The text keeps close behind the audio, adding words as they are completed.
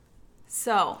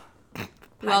So,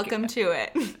 welcome to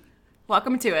it.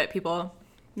 Welcome to it, people.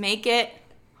 Make it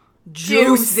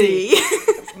Juicy.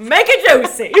 Make it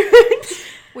juicy.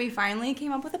 We finally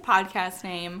came up with a podcast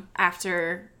name.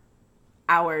 After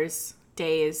hours,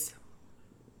 days,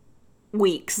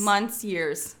 weeks. Months,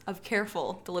 years of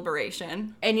careful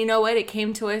deliberation. And you know what? It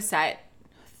came to us at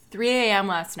 3 a.m.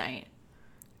 last night.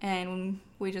 And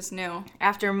we just knew.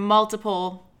 After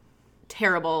multiple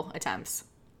terrible attempts.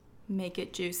 Make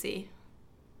it juicy.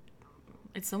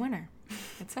 It's the winner.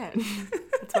 That's it.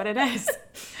 That's what it is.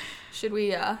 Should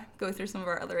we go through some of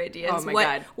our other ideas? Oh my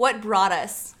God. What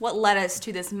led us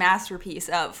to this masterpiece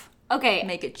of Okay.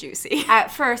 Make it juicy?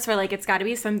 At first, we're like, it's got to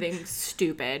be something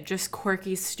stupid. Just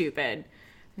quirky stupid.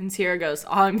 And Sierra goes,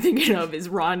 all I'm thinking of is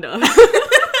Rhonda.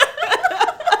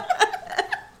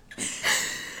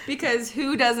 Because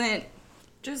who doesn't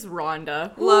Just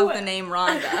Rhonda. love the name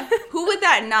Rhonda? Who would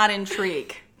that not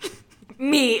intrigue?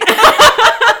 Me.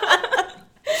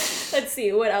 Let's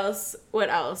see. What else? One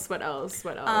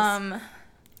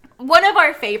of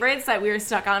our favorites that we were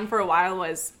stuck on for a while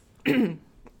was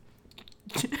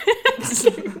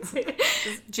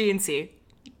GNC.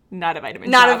 Not a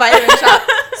vitamin Not shop. a vitamin shop.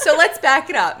 So let's back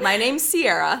it up. My name's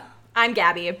Sierra, I'm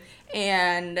Gabby.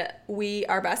 and we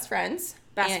are best friends.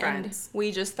 Best And friends.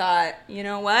 We just thought, you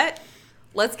know what?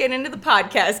 Let's get into the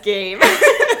podcast game.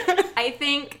 I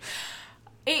think...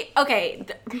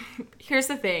 here's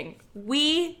the thing.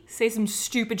 We say some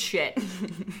stupid shit.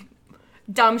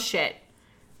 Dumb shit.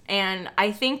 And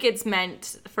I think it's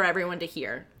meant for everyone to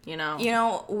hear, you know? You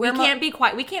know, We can't be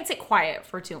quiet. We can't sit quiet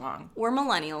for too long. we're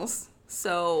millennials,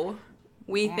 so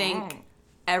we think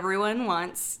everyone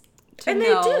wants to And they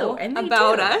know do, and they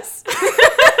about do. us.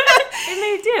 And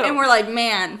they do. And we're like,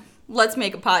 man, let's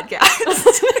make a podcast.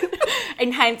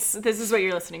 And hence, this is what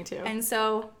you're listening to. And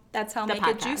so that's how The Make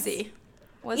It podcast. Juicy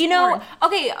was You know, born.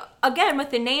 okay, again,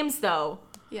 with the names, though,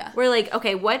 Yeah. we're like,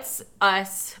 okay, what's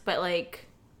us, but, like,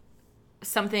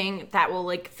 something that will,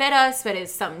 like, fit us, but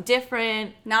is something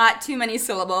different. Not too many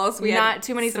syllables. We Not had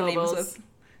too many some names syllables. with-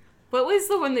 What was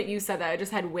the one that you said that I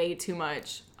just had way too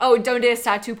much? Oh, Donde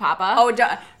Está Tu Papa? Oh,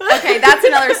 okay, that's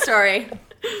another story.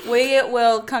 We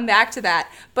will come back to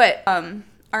that. But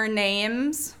our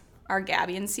names are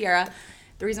Gabby and Sierra.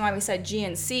 The reason why we said G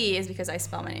and C is because I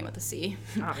spell my name with a C.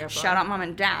 yeah, Shout out mom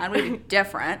and dad. We'd be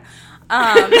different.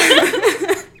 And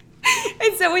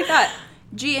so we thought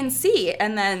G and C.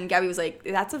 And then Gabby was like,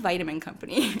 that's a vitamin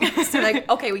company. So we're like,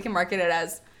 okay, we can market it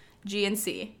as G and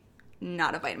C,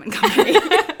 not a vitamin company.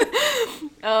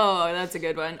 Oh, that's a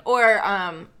good one. Or,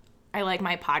 I like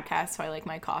my podcast, so I like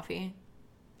my coffee.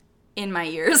 In my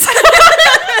ears.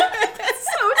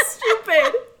 That's so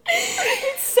stupid.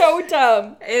 It's so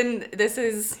dumb. And this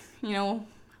is, you know,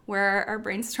 where our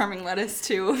brainstorming led us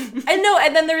to. And no,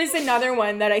 and then there is another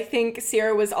one that I think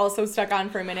Sierra was also stuck on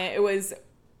for a minute. It was,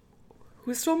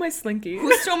 who stole my Slinky?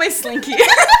 Who stole my Slinky?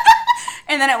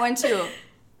 And then it went to,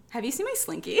 have you seen my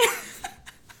Slinky?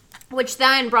 Which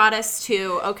then brought us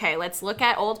to, okay, let's look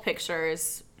at old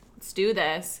pictures. Let's do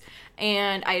this.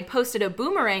 And I had posted a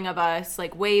boomerang of us,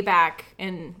 like, way back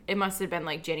in, it must have been,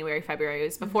 like, January, February. It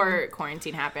was before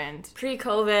quarantine happened.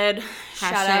 Pre-COVID.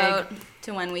 Shout Hashtag- out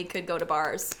to when we could go to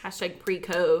bars. Hashtag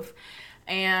pre-cove.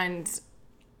 And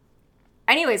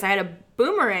anyways, I had a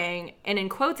boomerang, and in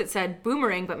quotes it said,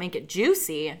 boomerang, but make it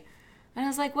juicy. And I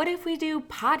was like, what if we do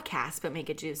podcast, but make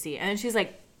it juicy? And then she's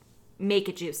like, make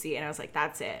it juicy. And I was like,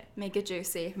 that's it. Make it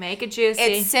juicy. Make it juicy.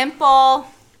 It's simple.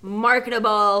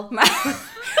 marketable.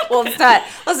 Well, let's not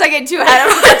get too ahead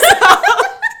of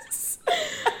ourselves.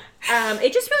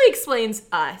 It just really explains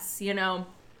us, you know?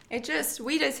 We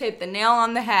just hit the nail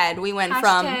on the head. We went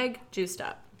from, Hashtag juiced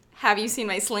up. have you seen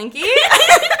my Slinky?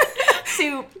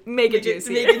 To make it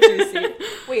juicy. Make it juicy.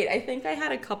 Wait, I think I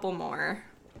had a couple more.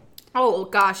 Oh,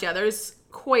 gosh, yeah, there's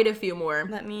quite a few more.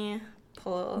 Let me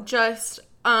pull. Just,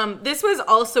 this was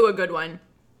also a good one.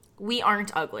 We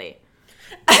aren't ugly.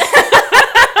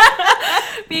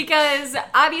 Because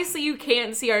obviously you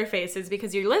can't see our faces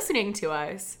because you're listening to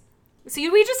us. So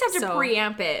we just have to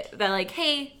preamp it that, like,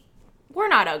 hey, we're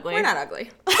not ugly. We're not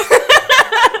ugly.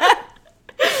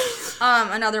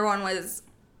 Another one was,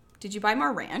 did you buy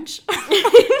more ranch?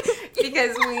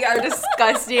 Because we are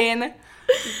disgusting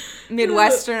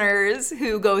Midwesterners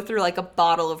who go through like a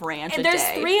bottle of ranch And a there's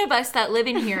day. 3 of us that live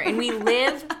in here, and we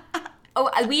live.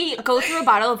 We go through a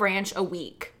bottle of ranch a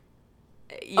week.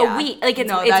 Yeah. A week, like it's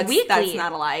that's, weekly. That's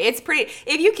not a lie. It's pretty.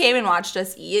 If you came and watched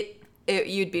us eat,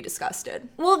 you'd be disgusted.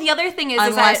 Well, the other thing is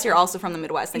Unless that, you're also from the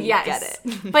Midwest, then you get it.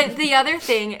 But the other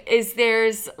thing is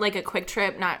there's like a Quick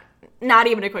Trip, not not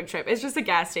even a Quick Trip. It's just a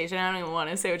gas station. I don't even want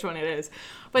to say which one it is.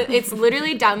 But it's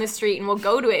literally down the street, and we'll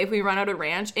go to it if we run out of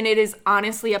ranch, and it is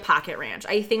honestly a pocket ranch.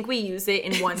 I think we use it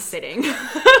in one sitting.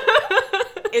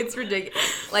 It's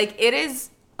ridiculous. Like, it is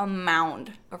a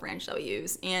mound of ranch that we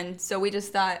use. And so we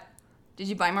just thought, did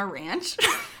you buy more ranch?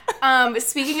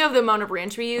 Speaking of the amount of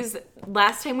ranch we use,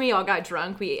 last time we all got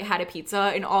drunk, we had a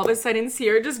pizza, and all of a sudden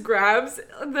Sierra just grabs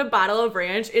the bottle of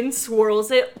ranch and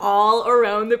swirls it all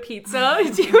around the pizza.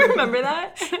 Do you remember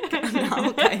that?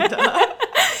 No, kind of.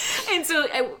 And so,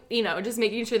 just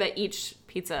making sure that each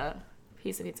piece of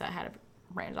pizza had a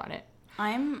ranch on it.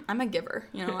 I'm a giver,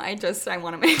 I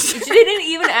want to make sure. She didn't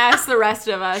even ask the rest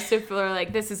of us if we're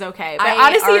like, this is okay. But I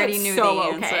honestly, already it's knew so the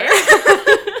okay.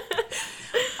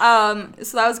 answer.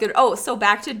 So that was good. Oh, so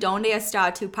back to Donde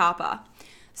Está Tu Papa.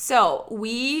 So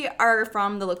we are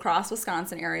from the La Crosse,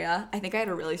 Wisconsin area. I think I had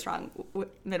a really strong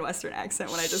Midwestern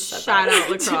accent when I just said Shout that. out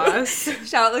La Crosse.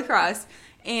 Shout out La Crosse.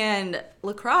 And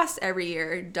La Crosse every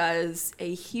year does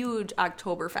a huge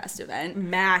Oktoberfest event.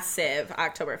 Massive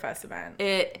Oktoberfest event.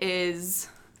 It is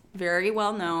very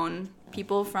well known.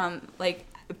 People actually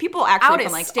Out from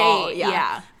of like state, all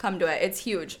yeah. come to it. It's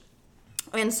huge.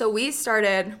 And so we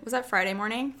started, was that Friday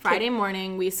morning? Friday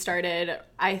morning we started,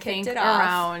 I think, it off.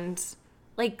 around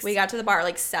like We got to the bar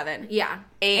like 7. yeah,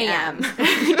 A.M.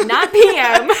 Not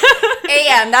PM.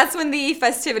 A.M. That's when the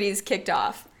festivities kicked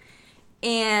off.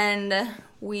 And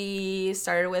we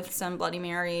started with some Bloody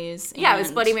Marys. Yeah, it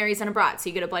was Bloody Marys and a brat. So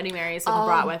you get a Bloody Marys with a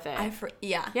brat with it.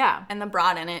 Yeah. And the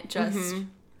brat in it just...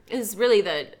 Is really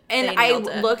the... And They I nailed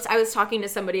it. I was talking to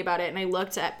somebody about it, and I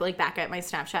looked at back at my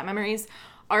Snapchat memories.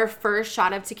 Our first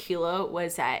shot of tequila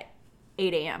was at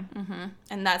 8 a.m.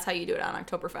 And that's how you do it on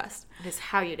Oktoberfest. That is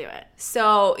how you do it.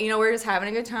 So, we're just having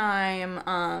a good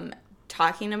time,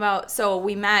 talking about... So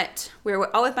we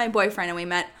were all with my boyfriend, and we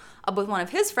met up with one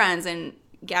of his friends, and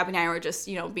Gabby and I were just,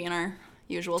 being our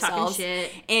usual Talking selves.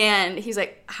 shit. And he's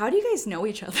like, how do you guys know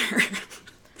each other?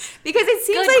 Because it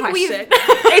seems Good like question.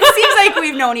 it seems like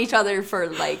we've known each other for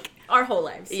like... Our whole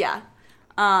lives. Yeah.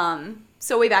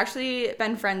 So we've actually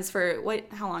been friends for,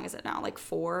 how long is it now? Like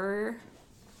 4?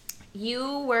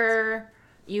 You were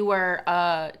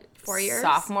 4 years?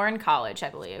 sophomore in college,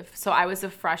 I believe. So I was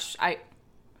a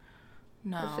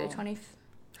no. 20...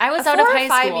 I was out of high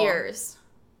 5 school. years.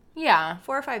 Yeah.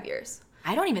 4 or 5 years.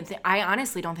 I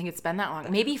honestly don't think it's been that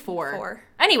long. Maybe 4. 4.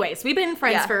 Anyways, we've been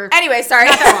friends for... Anyway, sorry.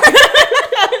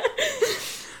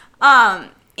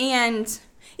 And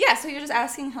yeah, so you're just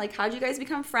asking, like, how'd you guys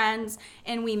become friends?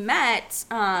 And we met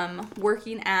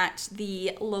working at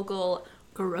the local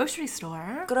grocery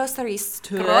store. grocery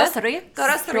store. Grocery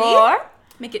Grocery. store.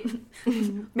 Make it Make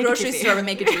it grocery juicy. store, but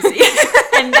make it juicy.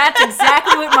 And that's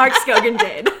exactly what Mark Scogan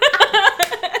did.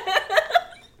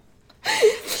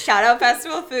 Shout out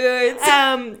Festival Foods.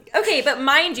 Okay, but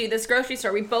mind you, this grocery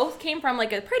store, we both came from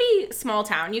like a pretty small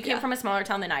town. You came from a smaller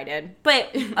town than I did. But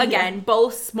again,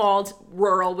 both small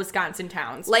rural Wisconsin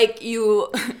towns. Like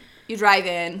you drive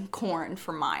in corn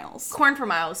for miles. Corn for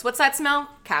miles. What's that smell?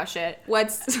 Cow shit.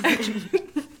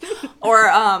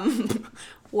 Or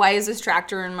why is this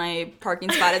tractor in my parking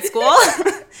spot at school?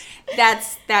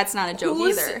 That's not a joke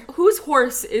either. Whose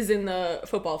horse is in the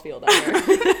football field out there?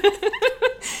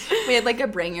 We had like a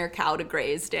bring your cow to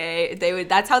graze day.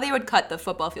 That's how they would cut the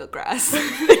football field grass.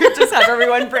 They would just have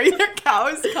everyone bring their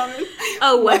cows coming.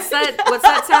 Oh, what's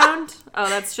that sound? Oh,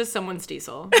 that's just someone's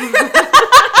diesel.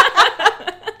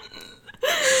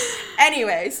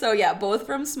 Anyway, so yeah, both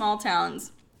from small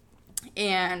towns.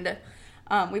 And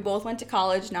we both went to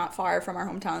college not far from our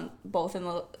hometown, both in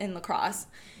La Crosse.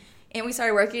 And we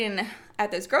started working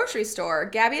at this grocery store.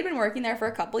 Gabby had been working there for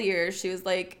a couple years. She was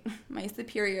like my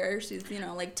superior. She's,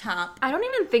 like top. I don't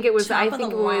even think it was. Top of the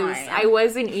line. I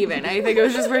wasn't even. I think I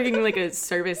was just working like a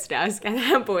service desk at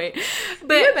that point.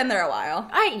 But You've been there a while.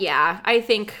 I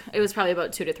think it was probably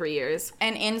about 2 to 3 years.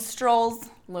 And in strolls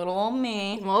little old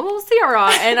me. Well,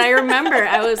 Sierra. And I remember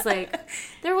I was like,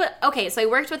 so I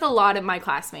worked with a lot of my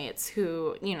classmates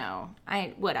who,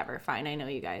 whatever, fine, I know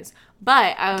you guys.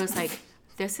 But I was like,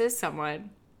 this is someone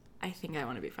I think I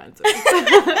want to be friends with.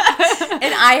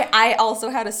 And I also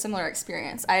had a similar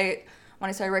experience. When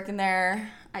I started working there,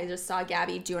 I just saw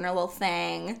Gabby doing her little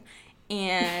thing,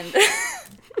 and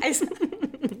I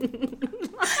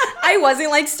wasn't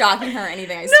like stalking her or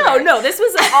anything. I swear. No, this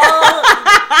was all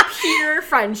pure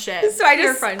friendship. So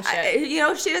pure friendship.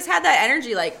 She just had that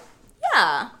energy, like,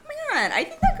 yeah, oh my god, I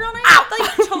think that girl and I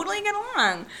like totally get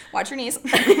along. Watch your knees.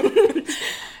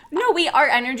 No, our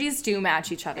energies do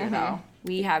match each other, though.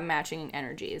 We have matching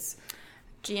energies.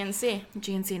 GNC.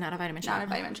 GNC, not a vitamin shop. Not a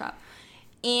vitamin shop.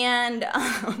 And I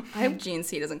hope G and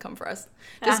C doesn't come for us.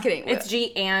 Just kidding. It's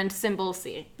G and symbol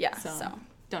C. Yeah, so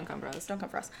don't come for us. don't come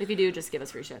for us. If you do, just give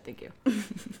us free shit. Thank you.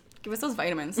 Give us those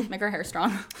vitamins. Make our hair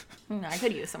strong. I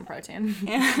could use some protein.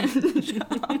 And,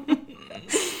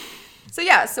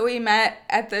 so we met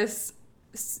at this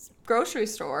grocery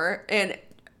store. And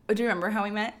do you remember how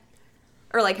we met?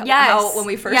 Or like how when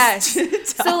we first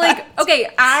So like, okay,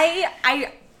 I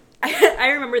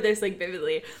remember this like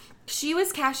vividly. She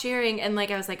was cashiering and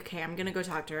like I was like, okay, I'm gonna go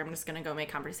talk to her. I'm just gonna go make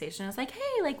conversation. I was like,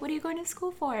 hey, like, what are you going to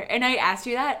school for? And I asked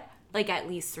you that like at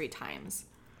least 3 times.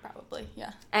 Probably,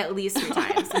 yeah. At least 3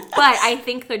 times. But I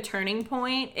think the turning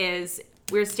point is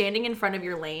we're standing in front of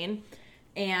your lane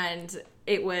and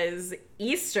it was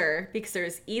Easter because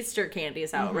there's Easter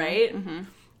candies out, right?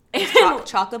 Mm-hmm.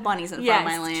 Chocolate bunnies in front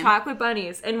of my lane. Chocolate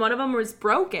bunnies. And one of them was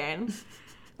broken.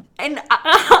 And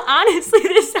honestly,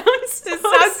 this sounds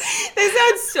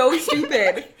so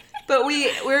stupid. But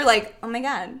we were like, oh my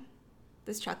god,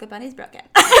 this chocolate bunny's broken.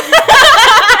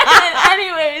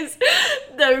 Anyways,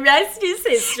 the rest is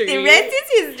history. The rest is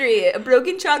history. A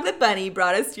broken chocolate bunny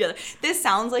brought us together. This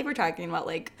sounds like we're talking about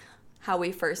like how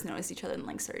we first noticed each other and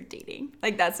like started dating.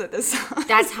 Like that's what this sounds.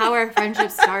 That's how our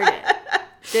friendship started.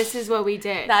 This is what we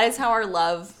did. That is how our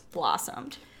love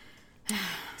blossomed.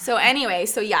 So anyway,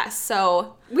 so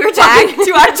we're talking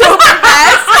to Oktoberfest.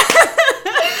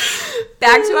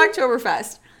 Back to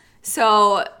Oktoberfest.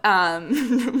 So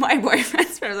my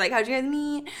boyfriend's friend was like, how'd you guys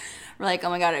meet? We're like, oh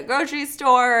my god, at a grocery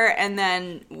store. And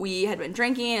then we had been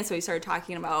drinking, and so we started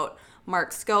talking about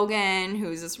Mark Skogan,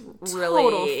 who's this really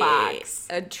total fox,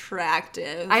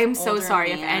 attractive. I am so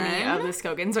sorry man. if any of the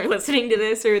Skogans are listening to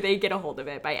this or they get a hold of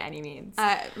it by any means.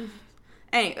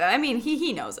 Anyway, I mean,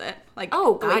 he knows it. Like,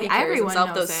 oh the way god, he carries everyone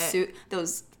himself, knows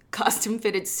those custom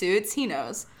fitted suits, he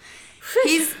knows.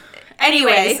 He's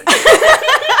anyways.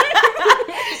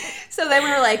 So then we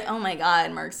were like, oh my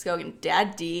god, Mark Skogan,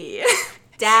 Daddy.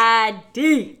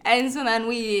 And so then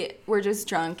we were just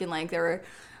drunk and like there were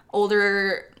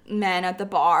older men at the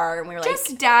bar and we were like,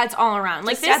 just dads all around.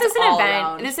 Like this is an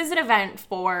event. This is an event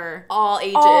for all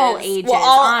ages. Well,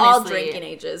 all drinking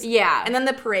ages. Yeah. And then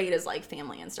the parade is like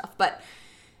family and stuff. But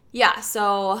yeah,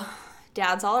 so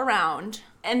dads all around.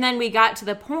 And then we got to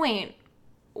the point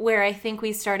where I think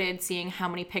we started seeing how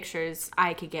many pictures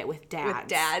I could get with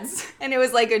dads. And it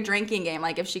was like a drinking game.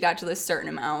 Like if she got to this certain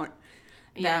amount,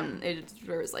 then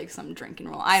there was like some drinking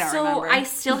rule. I don't remember. So I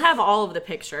still have all of the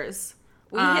pictures.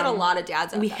 We hit a lot of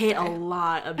dads. We hit a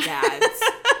lot of dads.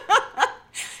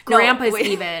 Grandpas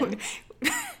even.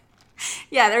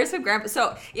 Yeah, there were some grandpas.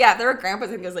 So yeah, there were grandpas.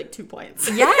 I think it was like 2 points.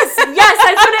 Yes, that's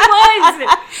what it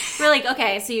was. We're like,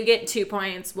 okay, so you get 2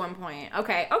 points, 1 point.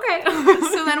 Okay.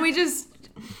 So then we just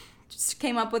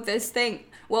came up with this thing.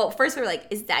 Well, first we were like,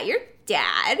 is that your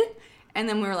dad? And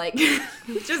then we were like,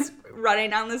 just running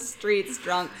down the streets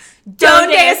drunk.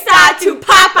 Donde está tu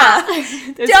papa?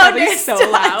 Donde está so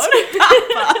loud. Tu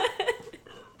papa?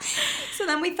 So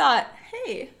then we thought,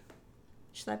 hey,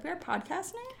 should that be our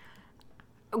podcast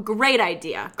name? Great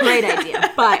idea.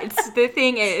 But the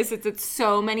thing is, it's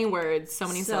so many words, so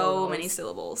many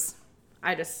syllables.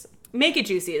 I just make it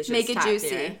juicy. Is just make it juicy.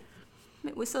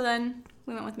 Tier. So then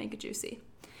we went with Make It Juicy.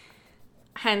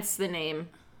 Hence the name.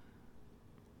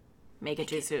 Make it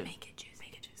juicy. Make it juicy.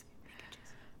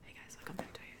 Hey guys, welcome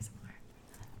back to ASMR.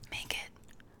 Make it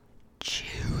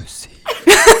juicy.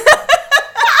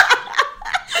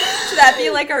 Should that be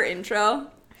like our intro?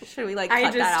 Should we like cut that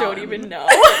out? I just don't even know.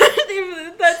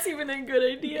 That's even a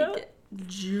good idea. Make it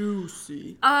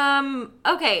juicy.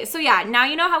 Okay, so yeah, now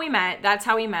you know how we met. That's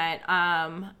how we met.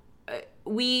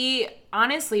 We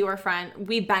honestly were friends.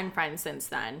 We've been friends since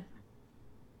then.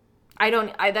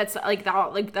 That's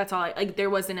all. There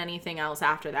wasn't anything else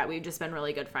after that. We've just been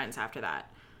really good friends after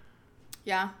that.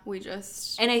 Yeah, we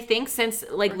just. And I think since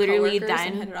like literally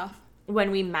then, hit it off. When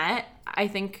we met, I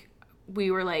think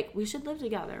we were like, we should live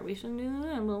together. We should do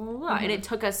that, blah, blah, blah. Mm-hmm. And it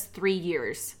took us 3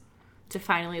 years to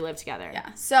finally live together.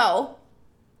 Yeah. So,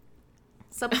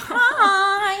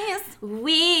 surprise!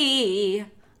 We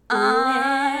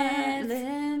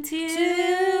live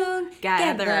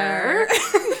together.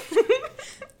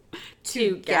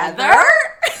 Together?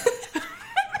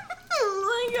 Oh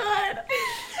my god.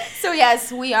 So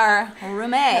yes, we are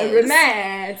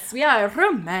roommates. We are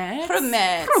roommates.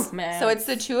 So it's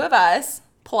the two of us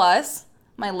plus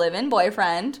my live-in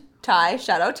boyfriend, Ty.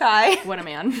 Shout out Ty. What a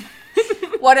man.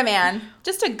 What a man.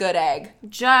 Just a good egg.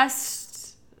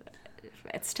 It's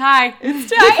Ty.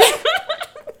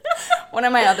 One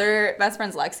of my other best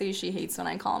friends, Lexi, she hates when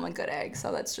I call him a good egg,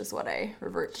 so that's just what I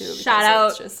revert to. Shout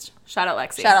out Lexi. Shout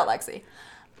out Lexi.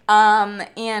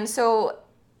 And so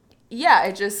yeah,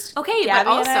 it just Okay, Gabby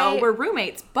but and also I- we're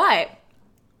roommates, but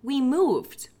we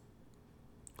moved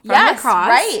from yes, La Crosse,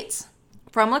 right.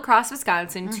 from La Crosse,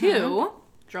 Wisconsin to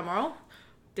drumroll.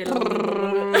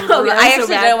 I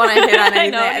actually don't want to hit on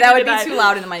anything. That would be too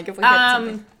loud in the mic if we hit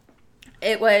something.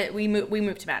 We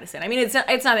moved to Madison. I mean, it's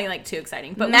nothing like too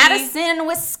exciting, but Madison,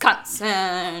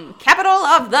 Wisconsin, capital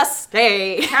of the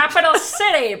state. capital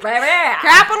city, baby.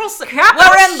 Capital city.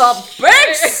 We're in the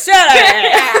big city.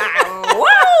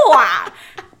 Woo!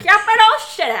 Capital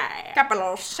city.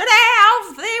 Capital city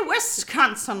of the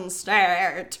Wisconsin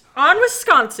state. On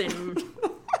Wisconsin.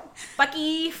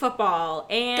 Bucky football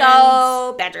and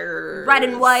Go Badgers. red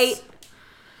and white.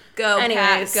 Go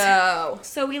Anyways. Cat, go.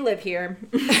 So we live here.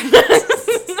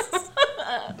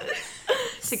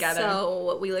 Together.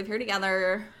 So we live here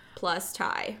together, plus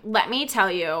Ty. Let me tell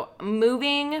you,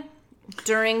 moving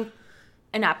during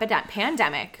an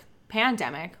pandemic,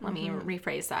 let me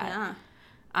rephrase that.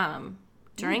 Yeah.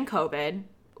 During COVID,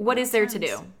 what is there to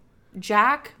do?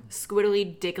 Jack,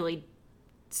 squiddly, dickily,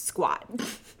 squat.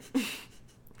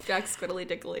 Jack Squiddly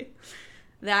Dickly.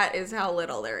 That is how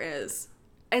little there is.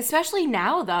 Especially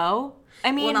now, though.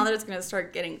 I mean, Well, now that it's going to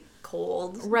start getting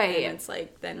cold. Right. And it's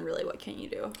like, then really what can you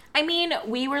do? I mean,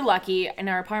 we were lucky in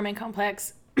our apartment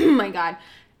complex. Oh my God,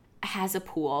 has a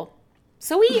pool,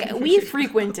 so we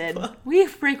frequented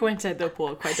the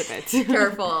pool quite a bit.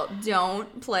 Careful.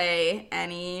 Don't play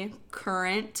any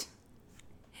current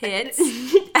hits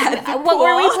at the What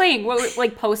were we pool. playing?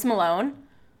 Like Post Malone?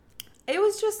 It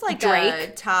was just like Drake?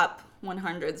 a top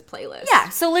 100s playlist. Yeah,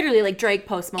 so literally like Drake,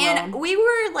 Post Malone. And we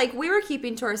were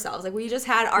keeping to ourselves. Like we just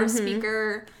had our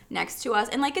speaker next to us,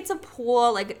 and like it's a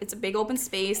pool, like it's a big open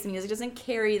space. The music doesn't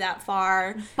carry that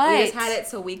far. But- we just had it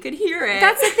so we could hear it.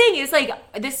 That's the thing, is like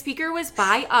the speaker was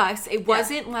by us. It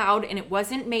wasn't loud and it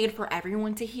wasn't made for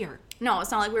everyone to hear. No,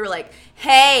 it's not like we were like,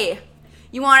 hey,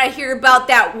 you want to hear about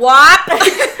that WAP?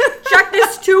 Check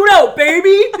this tune out,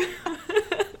 baby.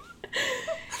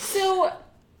 So,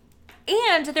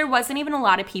 and there wasn't even a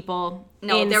lot of people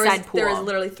in there said was pool. there was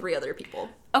literally 3 other people.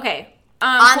 Okay.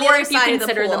 On the Or other if you side of the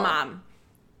consider the pool. mom.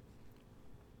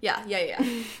 Yeah.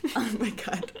 Oh my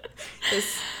god.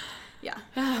 Yeah.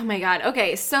 Oh my God.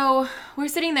 Okay, so we're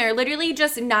sitting there, literally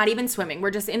just not even swimming.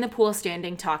 We're just in the pool,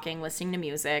 standing, talking, listening to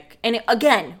music. And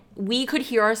again, we could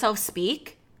hear ourselves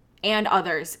speak and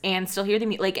others and still hear the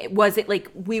music.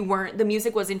 Like, the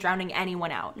music wasn't drowning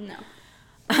anyone out. No.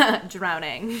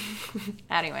 Drowning.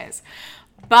 Anyways.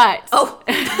 But. Oh.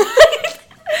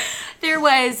 There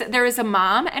was a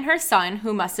mom and her son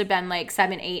who must have been like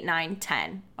 7, 8, 9,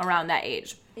 10, around that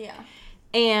age. Yeah.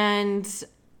 And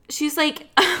she's like,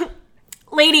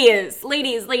 ladies,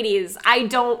 I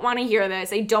don't want to hear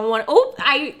this. I don't want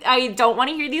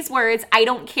to hear these words. I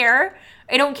don't care,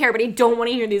 but I don't want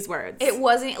to hear these words. It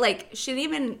wasn't like she didn't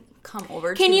even come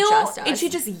over Can to you, just us. and she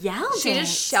just yelled She it.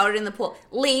 just shouted in the pool,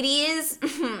 ladies,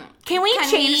 Can we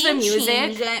change the music?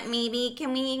 Change it maybe?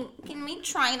 Can we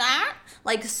try that?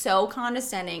 Like so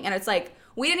condescending, and it's like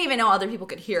we didn't even know other people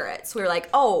could hear it, so we were like,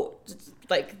 oh,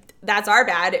 like that's our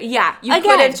bad. Yeah, you again.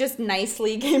 could have just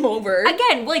nicely came over.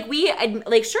 Again,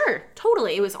 like sure,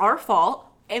 totally, it was our fault.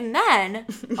 And then,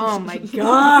 oh my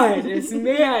God, this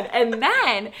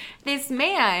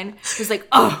man was like,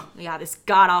 oh, yeah, this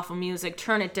god-awful music,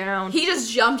 turn it down. He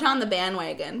just jumped on the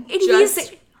bandwagon. And Just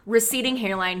he's receding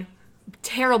hairline,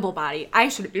 terrible body. I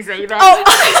shouldn't be saying that.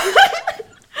 oh.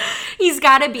 He's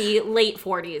got to be late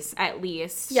 40s at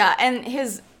least. Yeah, and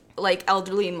his like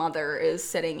elderly mother is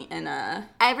sitting in a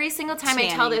Every single time I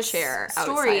tell Tanny this chair story,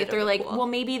 outside of they're the like, pool. well,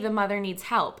 maybe the mother needs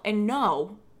help. And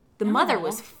no, the mother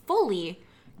was fully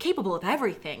capable of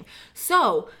everything.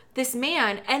 So this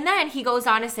man, and then he goes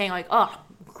on to saying like, oh,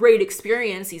 great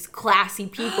experience, these classy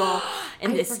people,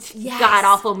 and this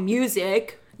god-awful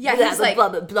music. Yeah, blah, he's blah, like, blah,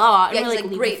 blah, blah. And yeah, we're he's like, like,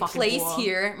 leave great the fucking place pool.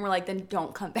 here. And we're like, then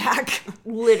don't come back.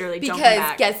 Literally, don't come Because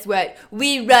back. guess what?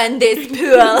 We run this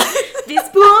pool. This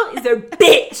pool is a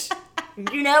bitch.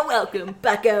 You're not welcome,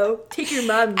 bucko. Take your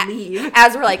mom and leave.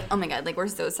 As we're like, oh my god, like we're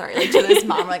so sorry. Like to this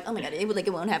mom, we're like, oh my god,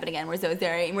 it won't happen again. We're so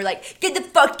sorry. And we're like, get the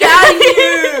fuck out of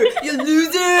here, you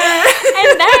loser.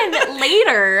 And then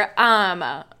later,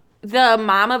 the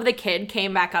mom of the kid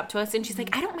came back up to us and she's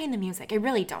like, I don't mind the music. I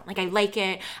really don't. Like, I like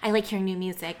it. I like hearing new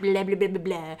music. Blah, blah, blah, blah,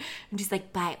 blah. And she's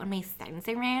like, but when my son's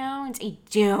around, I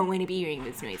don't want to be hearing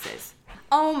those noises.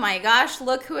 Oh my gosh,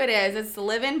 look who it is. It's the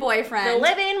live-in boyfriend. The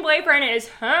live-in boyfriend is,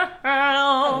 Say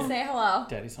hello.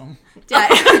 Daddy's home.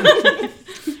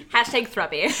 Hashtag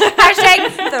thruppy. Hashtag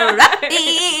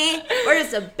therapy. We're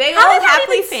just a big How old did that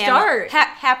happily even family. start?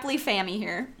 Happily fammy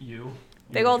here. You.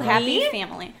 Big old happy Me?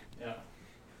 family. Yeah.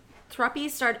 Thruppy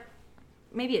start,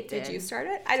 maybe it did. Did you start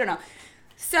it? I don't know.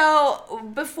 So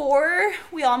before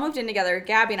we all moved in together,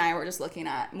 Gabby and I were just looking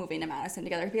at moving to Madison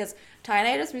together because Ty and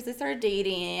I just recently started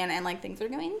dating and like things were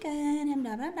going good and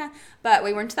blah, blah, blah. But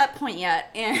we weren't to that point yet.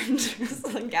 And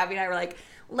so Gabby and I were like,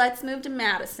 let's move to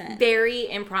Madison. Very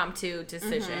impromptu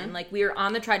decision. Like, we were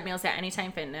on the treadmills at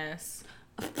Anytime Fitness.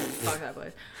 Fuck that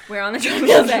place. We were on the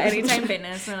treadmills at Anytime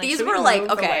Fitness. And we're like, These should were we like,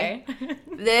 move okay, away?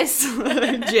 this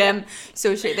gym,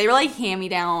 so shit. They were like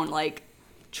hand-me-down, like,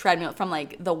 treadmill from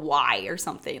like the Y or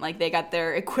something. Like, they got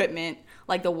their equipment,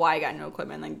 like the Y got no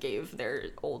equipment and then gave their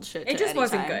old shit to It just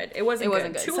wasn't Anytime. good. It wasn't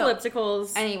good. Two So,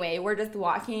 ellipticals. anyway, we're just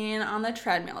walking on the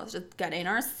treadmills, just getting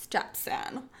our steps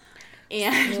in.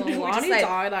 And we're just like,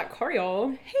 that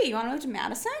cardio. hey, you want to move to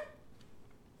Madison?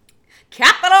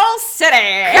 Capital City!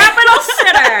 Capital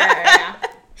City!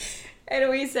 And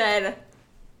we said,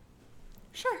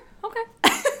 sure. Okay.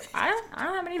 I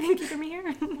don't have anything keeping me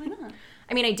here. Why not?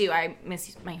 I mean, I do. I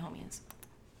miss my homies.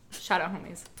 Shout out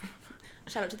homies.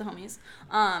 Shout out to the homies.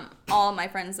 All my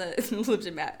friends that lived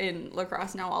in La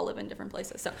Crosse now all live in different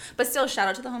places. So, but still, shout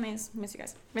out to the homies. Miss you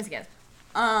guys. Miss you guys.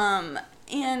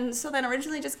 And so then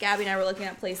originally just Gabby and I were looking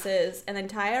at places, and then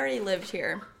Ty already lived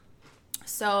here.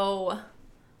 So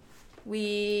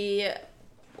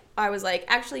I was like,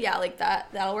 actually, yeah, like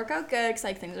that'll work out good because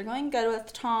like things are going good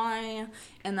with Ty,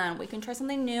 and then we can try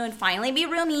something new and finally be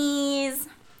roomies.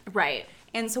 Right.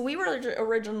 And so we were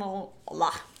original.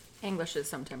 English is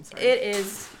sometimes hard. It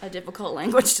is a difficult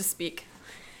language to speak.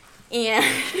 And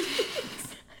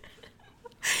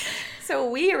so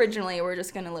we originally were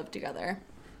just going to live together.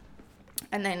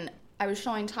 And then I was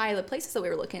showing Ty the places that we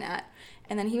were looking at.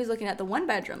 And then he was looking at the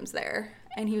 1-bedrooms there.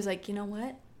 And he was like, you know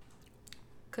what?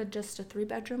 Could just a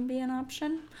 3-bedroom be an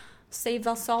option? Save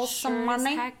us all some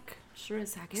money. Sure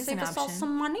as heck is Save an us all option.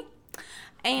 some money.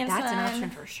 And That's so an then- option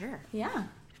for sure. Yeah.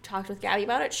 Talked with Gabby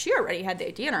about it. She already had the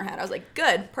idea in her head. I was like,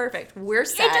 good, perfect. We're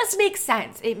set. It just makes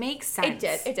sense. It makes sense.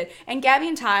 It did. And Gabby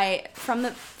and Ty from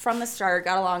the start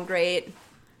got along great.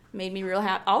 Made me real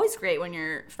happy. Always great when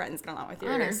your friends get along with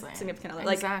your Honestly. significant other.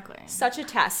 Like, Exactly. such a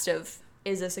test of,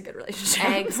 is this a good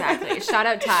relationship? Exactly. Shout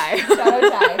out Ty. Shout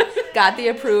out Ty. Got the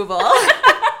approval.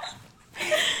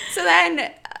 So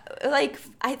then, like,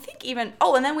 I think even,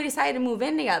 and then we decided to move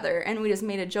in together, and we just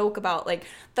made a joke about, like,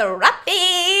 the rappy.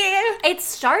 It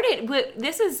started,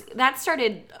 that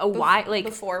started a while, like.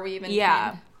 Before we even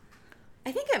Yeah. came.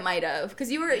 I think it might have,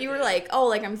 because you were like, oh,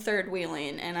 like, I'm third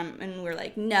wheeling, and we're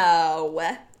like,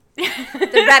 no. The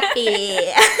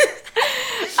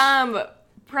rappy.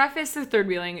 Preface of third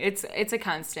wheeling, it's a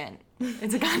constant.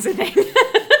 It's a constant thing.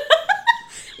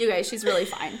 You guys, she's really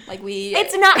fine. Like,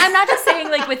 It's not, I'm not just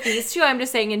saying, like, with these two, I'm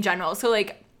just saying in general. So,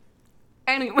 like,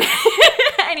 anyways.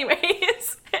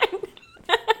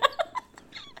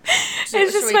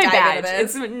 It's just my badge.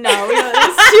 It's too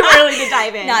early to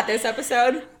dive in. Not this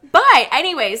episode. But,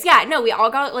 anyways, yeah, no, we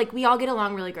all get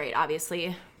along really great,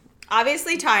 obviously.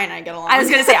 Obviously, Ty and I get along. I was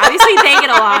going to say, obviously they get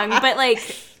along, but,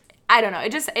 like, I don't know.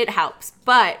 It helps.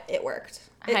 But it worked.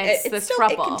 It's the still,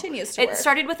 thruple. It continues to work. It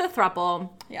started with a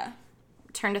thruple. Yeah.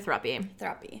 Turned to thruppy.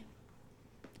 Thruppy.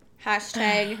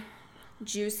 Hashtag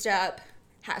juiced up.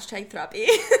 Hashtag thruppy.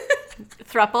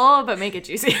 Thruple, but make it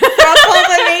juicy. Thruple,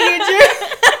 but make it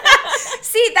juicy.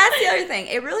 See, that's the other thing.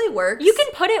 It really works. You can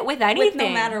put it with anything. No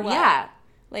matter what. Yeah.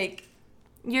 Like,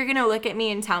 you're going to look at me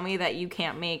and tell me that you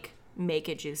can't make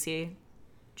it juicy.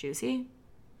 Juicy?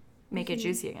 Make it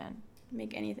juicy again.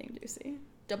 Make anything juicy.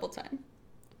 Double time.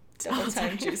 Double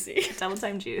time juicy. Double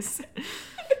time juice.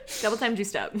 Double time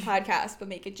juiced up. Podcast, but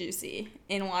make it juicy.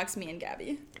 In walks me and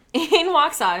Gabby. In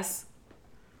walks us.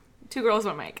 2 girls,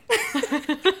 1 mic.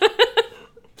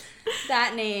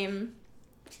 That name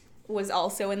was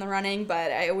also in the running,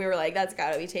 but we were like, that's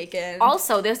gotta be taken.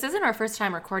 Also, this isn't our first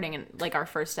time recording in, like, our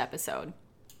first episode.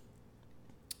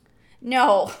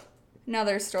 No.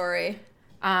 Another story.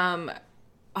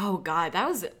 Oh God, that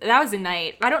was a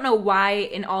night. I don't know why.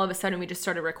 And all of a sudden we just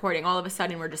started recording. All of a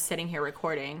sudden we're just sitting here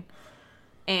recording,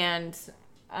 and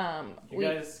you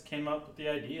guys came up with the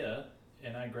idea,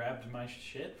 and I grabbed my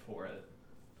shit for it.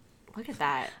 Look at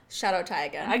that. Shout out Ty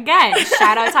again. Again,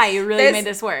 shout out Ty. You really made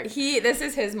this work. This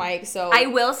is his mic, so I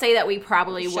will say that we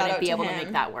probably Shout wouldn't out be to able to him.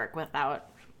 make that work without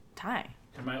Ty.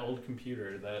 And my old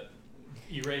computer that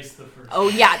erased the first. Oh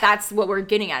yeah, that's what we're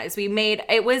getting at. Is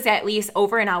it was at least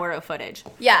over an hour of footage.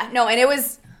 yeah, no, and it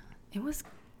was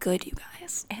good, you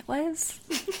guys. It was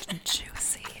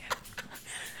Juicy.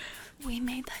 We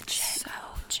made that shit so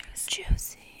juicy.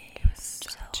 It was so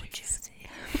juicy.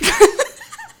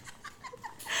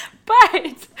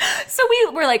 But so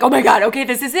we're like, oh my God, okay,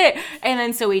 this is it. And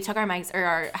then so we took our mics or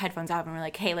our headphones off and we're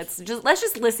like, hey, let's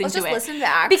just listen to it. Listen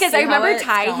back. Because I remember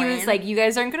Ty, he was like, you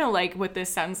guys aren't going to like what this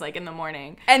sounds like in the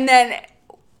morning. And then,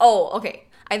 okay.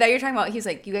 I thought you were talking about, he's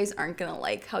like, you guys aren't going to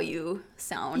like how you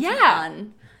sound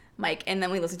on mic. And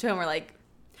then we listened to him, we're like,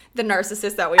 the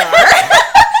narcissist that we are.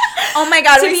 Oh my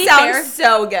God, we sound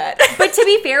so good. But to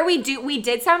be fair, we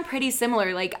did sound pretty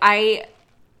similar. Like I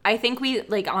think we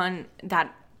like on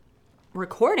that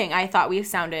recording, I thought we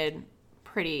sounded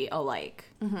pretty alike.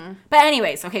 Mm-hmm. But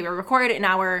anyways, okay, we recorded an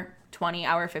hour 20,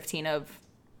 hour 15 of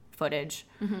footage.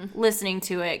 Mm-hmm. Listening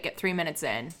to it, get 3 minutes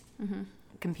in. Mm-hmm.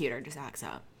 Computer just acts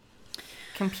up.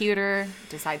 Computer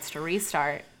decides to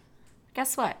restart.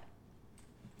 Guess what?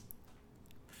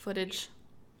 Footage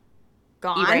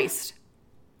gone. Erased.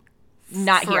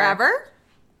 Not forever?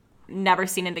 Here. Never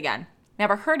seen it again.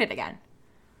 Never heard it again.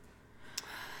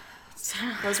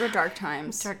 Those were dark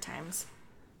times. Dark times.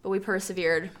 But we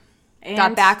persevered. And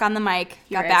got back on the mic.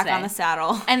 Got back on the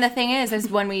saddle. And the thing is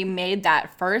when we made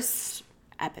that first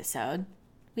episode,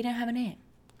 we didn't have a name.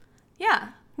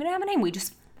 Yeah. We didn't have a name. We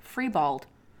just freeballed.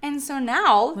 And so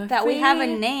now that we have a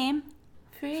name,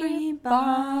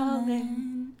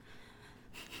 freeballing.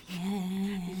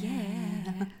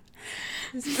 Yeah.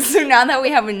 So now that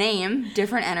we have a name,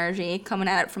 different energy, coming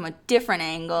at it from a different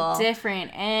angle.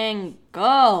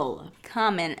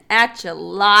 Coming at you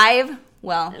live.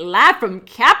 Well, live from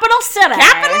Capital City.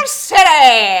 Capital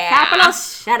City. Capital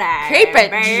City. Keep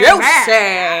it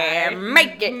juicy.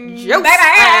 Make it juicy.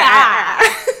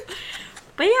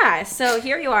 But yeah, so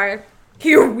here you are.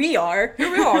 Here we are.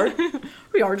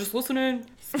 We are just listening,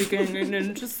 speaking,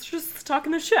 and just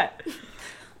talking the shit.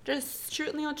 Just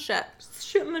shooting the old shit.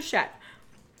 Shooting the shit.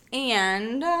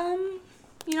 And,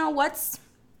 you know, what's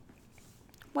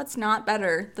not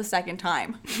better the second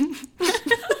time?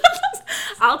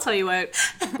 I'll tell you what.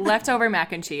 Leftover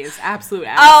mac and cheese. Absolute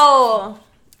ass. Oh!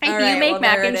 If you make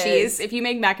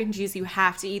mac and cheese, you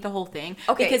have to eat the whole thing.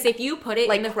 Okay. Because if you put it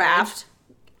like in the Kraft,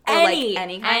 fridge, or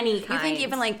any kind. You think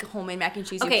even like homemade mac and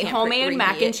cheese? Okay, you can't homemade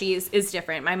mac reheat and cheese is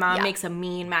different. My mom makes a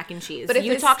mean mac and cheese. But if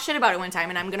you talk shit about it one time,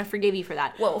 and I'm gonna forgive you for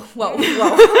that. Whoa.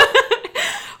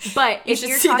 But if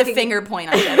you're talking the finger point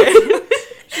on it.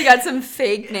 She got some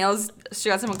fake nails. She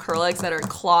got some acrylics that are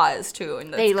claws too,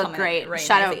 and they look great. Right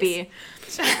Shout out B.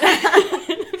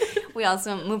 We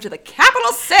also moved to the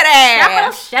Capital City.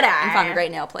 And found a great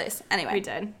nail place. Anyway. We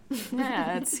did.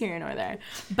 Yeah, that's here nor there.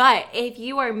 But if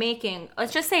you are making,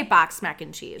 let's just say boxed mac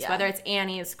and cheese, whether it's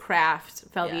Annie's,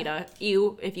 Kraft, Velveeta.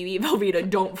 If you eat Velveeta,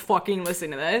 don't fucking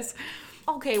listen to this.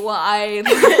 Okay, well, I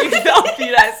like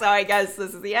Velveeta, so I guess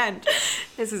this is the end.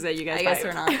 This is it, you guys. I guess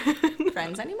we're not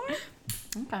friends anymore.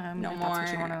 Okay, no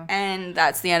more. And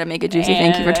that's the end of Make It Juicy.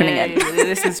 Thank you for tuning in.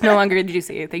 This is no longer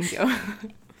juicy. Thank you.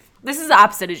 This is the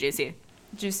opposite of juicy.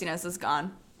 Juiciness is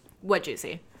gone. What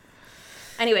juicy?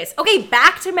 Anyways, okay,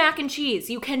 back to mac and cheese.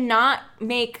 You cannot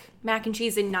make mac and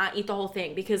cheese and not eat the whole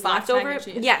thing because boxed leftover. Mac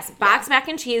and cheese. Yes, boxed mac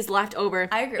and cheese leftover.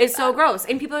 I agree. Is so gross,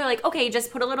 and people are like, okay,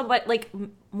 just put a little bit like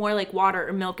more like water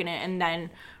or milk in it and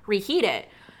then reheat it.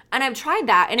 And I've tried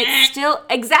that, and it's still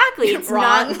it's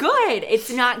not good. It's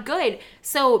not good.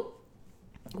 So,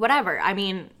 whatever. I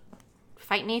mean,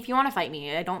 fight me if you want to fight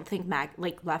me. I don't think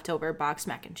leftover boxed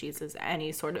mac and cheese is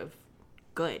any sort of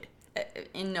good.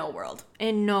 In no world.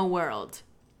 In no world.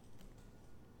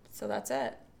 So that's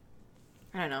it.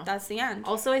 I don't know. That's the end.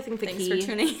 Also, I think Thanks for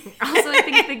tuning. Also, I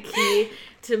think the key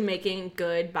to making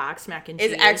good boxed mac and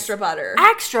cheese is extra butter.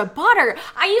 Extra butter.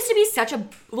 I used to be such a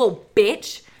little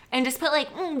bitch. And just put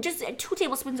just 2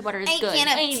 tablespoons of butter is good. I can't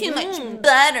have too much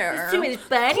butter. Too much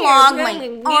butter. Clog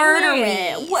my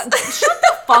arteries. Shut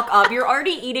the fuck up. You're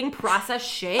already eating processed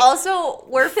shit. Also,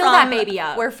 fill that baby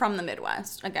up. We're from the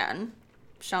Midwest. Again,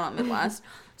 shout out Midwest.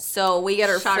 So we get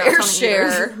our fair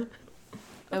share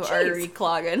of artery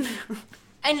clogging.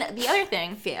 And the other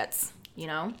thing, fats. You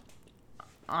know,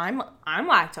 I'm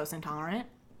lactose intolerant.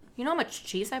 You know how much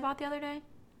cheese I bought the other day?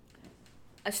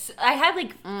 I had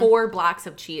like 4 blocks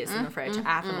of cheese in the fridge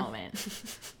at the moment.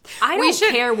 I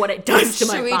don't care what it does to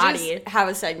my body. We just have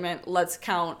a segment. Let's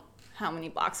count how many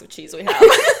blocks of cheese we have.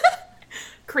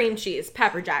 Cream cheese,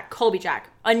 pepper jack, Colby jack.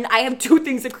 And I have 2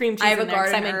 things of cream cheese. I have a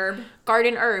garden herb.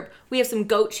 Garden herb. We have some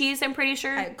goat cheese, I'm pretty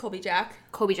sure. I have Colby jack.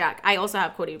 Colby jack. I also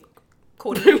have Cody.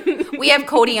 We have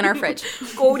Cody in our fridge.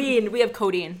 Codeine. We have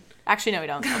codeine. Actually, no, we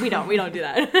don't. We don't do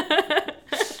that.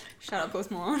 Shout out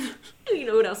Post Malone. You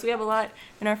know what else we have a lot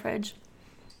in our fridge?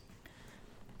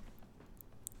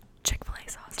 Chick-fil-A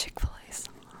sauce. Chick-fil-A sauce.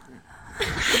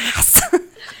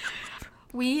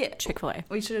 Chick-fil-A.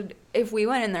 We should, if we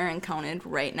went in there and counted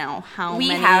right now how We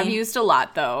many have used a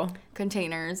lot, though.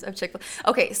 containers of Chick-fil-A.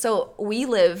 Okay, so we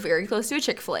live very close to a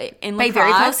Chick-fil-A. In By La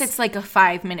very Crosse, close, it's like a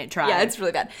 5-minute drive. yeah, it's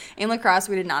really bad. In La Crosse,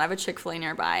 we did not have a Chick-fil-A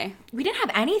nearby. We didn't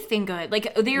have anything good.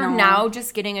 Like, they're No. now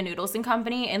just getting a Noodles and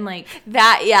Company, and, like,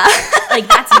 That, yeah. like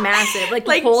that's massive. Like, the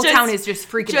Like, whole just- town is just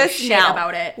freaking out shit now.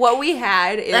 about it. What we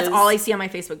had is That's all I see on my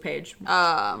Facebook page.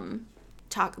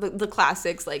 the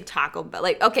classics like Taco Bell.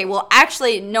 Like, okay, well,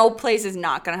 actually, no place is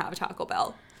not gonna have a Taco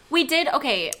Bell, We did,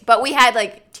 okay, but we had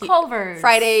like Culver's.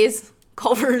 Fridays,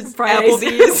 Culver's, Fridays.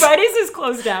 Applebee's. Fridays is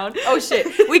closed down. Oh shit,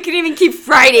 we couldn't even keep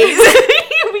Fridays.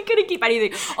 We couldn't keep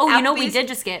anything. Oh, you know, we Applebee's, did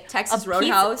just get Texas a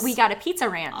Roadhouse. Pizza, we got a Pizza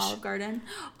Ranch. Olive Garden.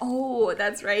 Oh,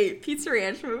 that's right, Pizza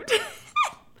Ranch moved.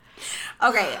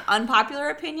 Okay, unpopular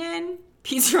opinion: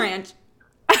 Pizza Ranch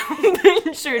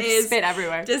Sure, is spit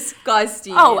everywhere.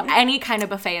 disgusting. Oh, any kind of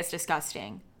buffet is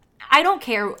disgusting. I don't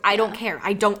care. I don't care.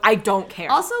 I don't care.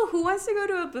 also, who wants to go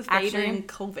to a buffet Actually, during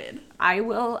COVID? I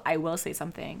will say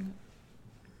something.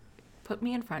 Put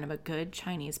me in front of a good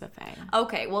Chinese buffet,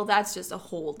 Okay, well, that's just a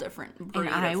whole different breed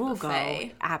and I of will buffet.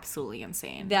 go absolutely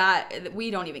insane. That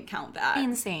we don't even count that.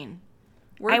 Insane.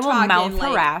 We're I will talking, mouth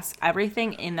like, harass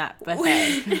everything in that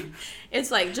buffet.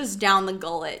 It's like just down the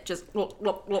gullet, just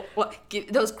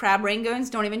those crab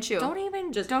rangoons. Don't even chew. don't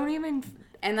even.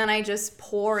 And then I just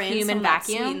pour in Human some of that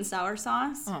vacuum? sweet and sour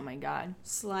sauce. Oh my god.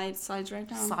 Slides right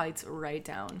down. Slides right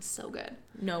down. So good.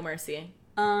 No mercy.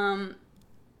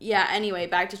 Yeah. Anyway,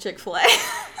 back to Chick-fil-A.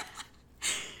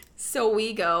 So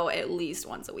we go at least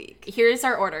once a week. Here's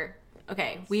our order.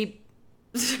 Okay, we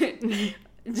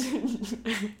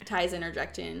Ty's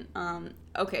interjecting.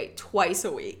 Okay, twice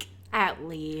a week. at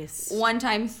least. One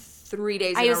time, 3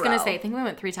 days. I in was a gonna row. say, I think we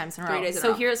went 3 times in a row. 3 days in a So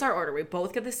row. here's our order. We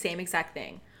both get the same exact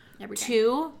thing. Every time.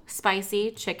 2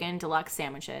 spicy chicken deluxe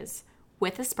sandwiches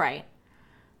with a Sprite.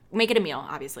 Make it a meal,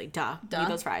 obviously. Duh. We Duh. need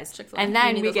those fries. Chick-fil-A. And You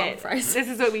then need we those long get fries. this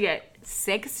is what we get: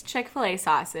 6 Chick-fil-A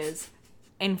sauces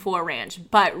and 4 ranch.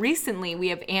 But recently we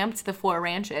have amped the 4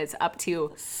 ranches up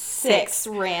to 6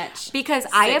 ranch. because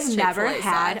I have 6 never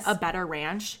Chick-fil-A had sauce. a better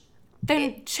ranch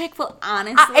than Chick-fil-A.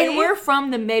 Honestly. And we're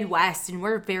from the Midwest and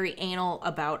we're very anal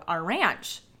about our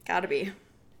ranch. Gotta be.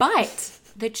 But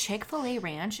the Chick-fil-A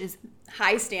ranch is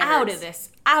High standards.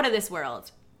 out of this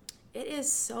world. It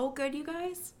is so good, you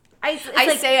guys. I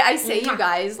I say you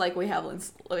guys like we have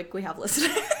listeners.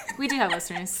 We do have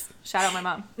listeners. Shout out my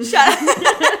mom.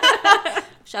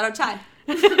 Shout out Ty.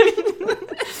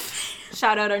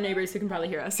 Shout out our neighbors who can probably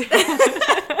hear us.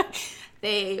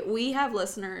 We have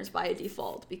listeners by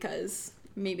default because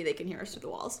maybe they can hear us through the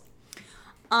walls.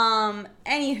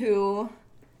 Anywho,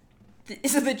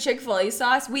 so the Chick-fil-A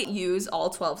sauce, we use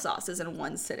all 12 sauces in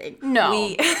one sitting.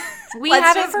 No. We Let's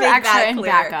have it just for make extra that and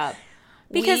clear. backup.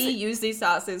 Because we use these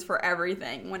sauces for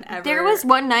everything whenever. there was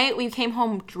one night we came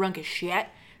home drunk as shit.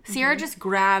 Sierra just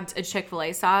grabbed a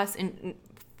Chick-fil-A sauce and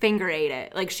finger ate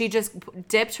it. Like she just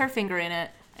dipped her finger in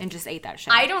it and just ate that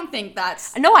shit. I don't think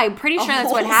that's. No, I'm pretty sure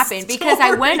that's what whole happened because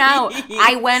I went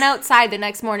story. outside the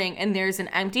next morning and there's an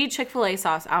empty Chick-fil-A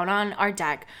sauce out on our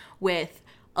deck with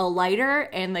a lighter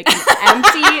and like an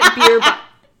empty beer bottle.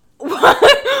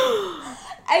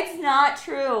 It's not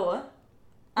true.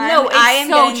 No, it's I am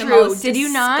so getting true. The most Did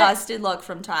you not? Disgusted look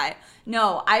from Ty.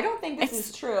 No, I don't think this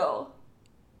is true.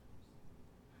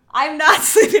 I'm not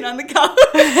sleeping on the couch.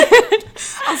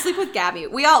 I'll sleep with Gabby.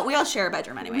 We all share a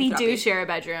bedroom anyway. We do Thruppy. share a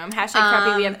bedroom.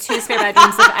 #preppy. We have 2 spare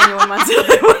bedrooms if anyone wants to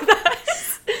live with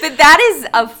us. But that is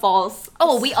a false.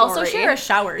 Oh, we also story. share a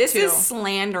shower This too. is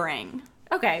slandering.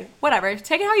 Okay, whatever.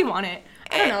 Take it how you want it.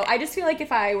 I don't know. I just feel like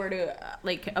if I were to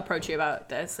like approach you about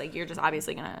this, like you're just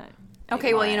obviously gonna.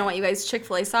 Okay, well, you know what, you guys,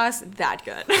 Chick-fil-A sauce, that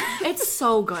good. It's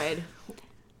so good.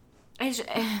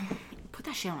 Put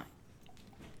that shit on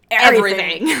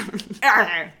Everything.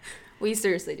 everything. We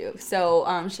seriously do.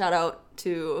 So, shout out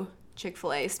to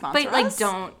Chick-fil-A sponsor But like, us.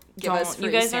 don't Give us You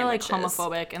free guys are like sandwiches.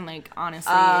 homophobic and like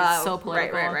honestly so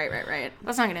political. Right.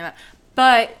 Let's not get into that.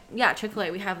 But yeah,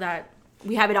 Chick-fil-A, we have that.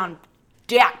 We have it on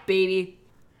deck, baby.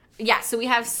 Yeah, so we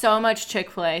have so much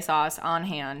Chick-fil-A sauce on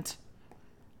hand.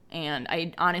 And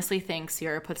I honestly think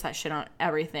Sierra puts that shit on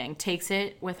everything. Takes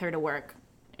it with her to work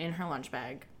in her lunch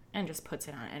bag and just puts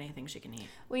it on anything she can eat.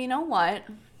 Well, you know what?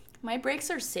 My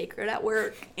breaks are sacred at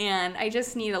work, and I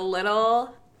just need a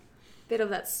little bit of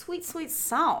that sweet, sweet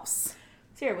sauce.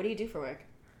 Sierra, what do you do for work?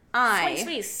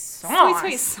 Sweet sauce.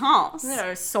 sweet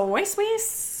sauce. Soy sweet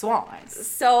sauce.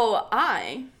 So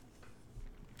I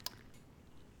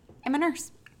am a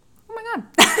nurse. Oh my god.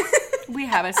 We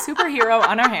have a superhero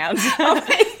on our hands.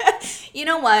 You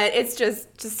know what? It's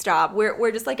just stop.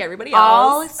 We're just like everybody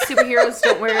All else. superheroes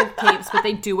don't wear capes, but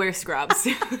they do wear scrubs.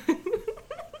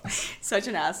 Such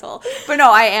an asshole. But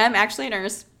no, I am actually a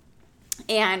nurse.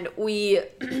 And we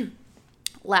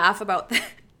laugh about that.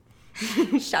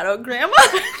 Shout out grandma.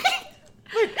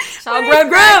 Shout out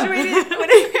Graham. When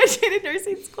I graduated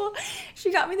nursing school,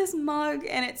 she got me this mug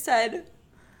and it said,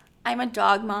 I'm a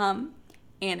dog mom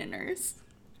and a nurse.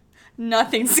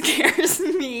 Nothing scares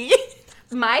me.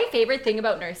 My favorite thing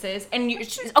about nurses,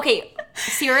 okay,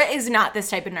 Sierra is not this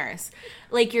type of nurse.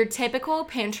 Like your typical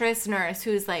Pinterest nurse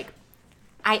who's like,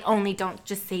 I only don't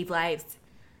just save lives.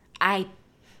 I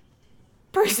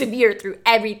persevere through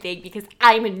everything because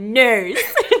I'm a nurse.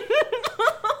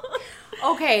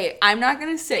 Okay, I'm not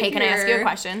going to sit Hey, can I ask you a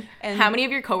question? and- How many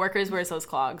of your coworkers wears those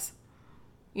clogs?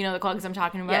 You know the clogs I'm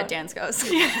talking about? Yeah, dance goes.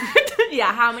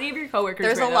 Yeah, how many of your coworkers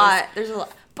There's wear a those? lot. There's a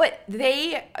lot. But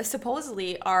they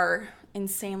supposedly are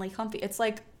insanely comfy. It's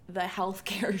like the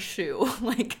healthcare shoe.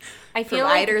 Like, I feel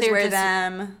like providers they're wear just-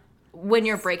 them. When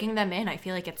you're breaking them in, I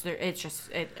feel like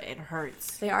it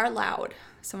hurts. They are loud.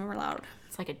 Some of them are loud.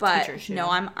 It's like a But teacher shoe. no,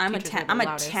 I'm a Teachers are the I'm a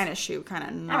loudest. tennis shoe kind of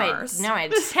I'm nurse.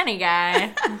 a tenny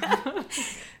guy.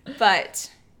 But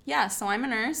yeah, so I'm a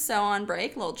nurse. So on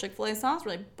break, a little Chick-fil-A sauce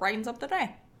really brightens up the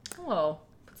day. Oh,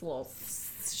 it's a little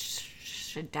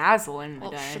shadazzle in the A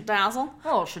little day. shadazzle.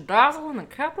 Oh, shadazzle in the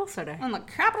capital city. In the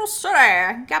capital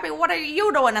city. Gabby, what are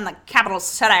you doing in the capital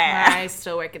city? I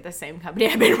still work at the same company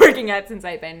I've been working at since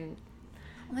I've been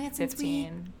Only had since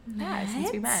 15. Yeah,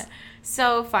 since we met? met.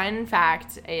 So, fun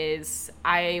fact is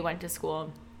I went to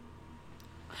school.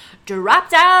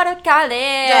 Dropped out of college.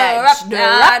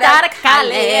 Dropped out of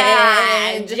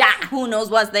college. Yeah. Who knows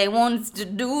what they want to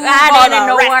do? I for didn't the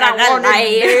know rest what of I their wanted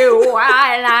life. to do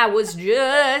while I was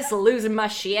just losing my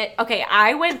shit. Okay,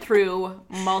 I went through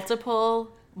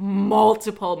multiple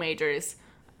majors.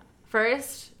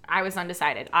 First, I was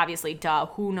undecided. Obviously, duh.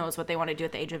 Who knows what they want to do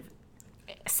at the age of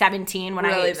 17 when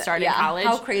I started college?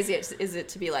 How crazy is it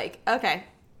to be like, okay,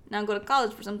 now go to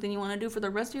college for something you want to do for the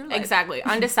rest of your life? Exactly.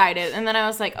 Undecided. And then I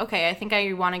was like, okay, I think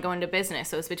I want to go into business.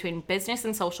 So it was between business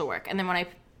and social work. And then when I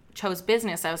chose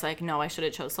business, I was like, no, I should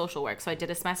have chose social work. So I did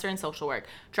a semester in social work,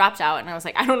 dropped out, and I was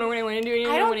like, I don't know what I want to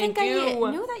do. I don't think I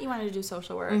knew that you wanted to do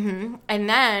social work. Mm-hmm. And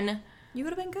then You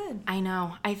would have been good. I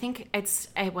know. I think it's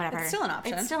whatever. It's still an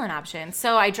option. It's still an option.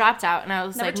 So I dropped out, and I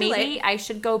was Never like, too maybe late. I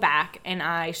should go back, and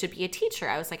I should be a teacher.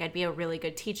 I was like, I'd be a really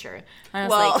good teacher.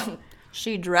 And I was Well,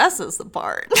 she dresses the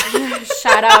part. like,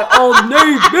 shout out Old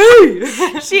Navy.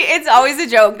 It's always a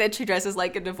joke that she dresses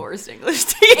like a divorced English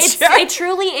teacher. It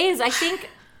truly is. I think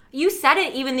you said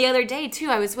it even the other day too.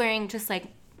 I was wearing just my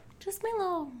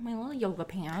little yoga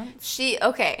pants.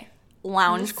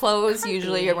 Lounge clothes. comfy.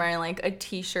 Usually you're wearing like a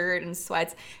t-shirt and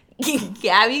sweats.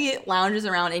 Gabby lounges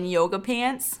around in yoga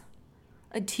pants,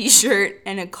 a t-shirt,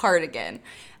 and a cardigan.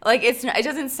 Like it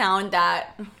doesn't sound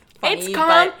that funny. It's but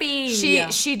comfy.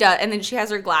 She does, and then she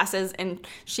has her glasses and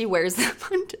she wears them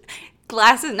on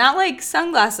glasses, not like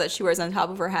sunglasses that she wears on top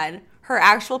of her head. Her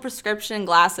actual prescription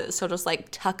glasses. She'll just like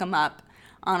tuck them up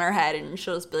on her head, and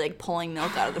she'll just be like pulling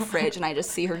milk out of the fridge, and I just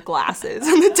see her glasses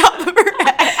on the top of her head.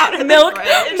 Out of Milk the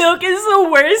fridge. is the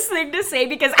worst thing to say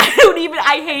because I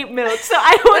hate milk. So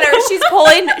I don't Whatever.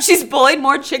 She's pulling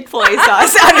more Chick-fil-A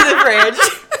sauce out of the fridge.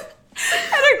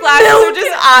 And her glasses are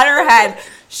just on her head.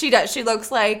 She does. She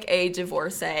looks like a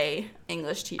divorcee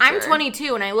English teacher. I'm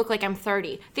 22 and I look like I'm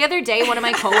 30. The other day, one of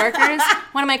my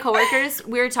coworkers,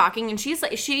 we were talking, and she's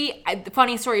like, the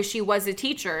funny story, she was a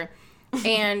teacher,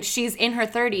 and she's in her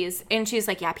 30s, and she's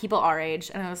like, yeah, people our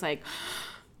age, and I was like,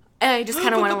 I just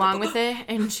kind of went along with it,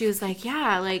 and she was like,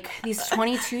 yeah, like these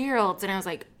 22-year-olds, and I was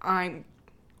like, I'm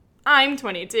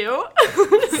 22,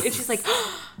 and she's like,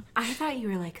 I thought you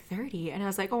were like 30, and I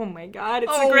was like, oh my god,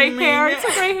 it's the gray hair, it's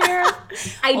the gray hair.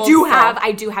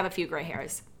 I do have a few gray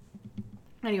hairs.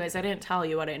 Anyways, I didn't tell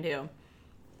you what I didn't do.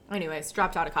 Anyways,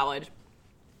 dropped out of college,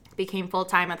 became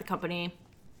full-time at the company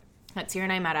that Sierra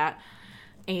and I met at,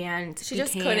 and She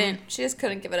just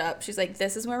couldn't give it up. She's like,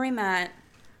 this is where we met.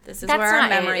 This is That's where our not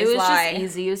memories it. It was lie. just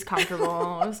easy. It was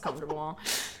comfortable.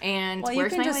 And Well, you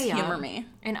worked can my just way humor up. me.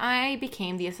 And I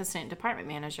became the assistant department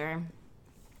manager.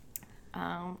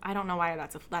 I don't know why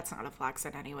that's not a flex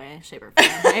in any way, shape, or form.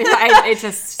 It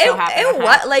just so happened.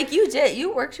 What? Like you did.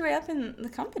 You worked your way up in the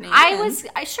company.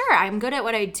 Sure, I'm good at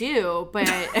what I do, but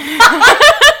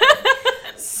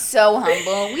so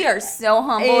humble. We are so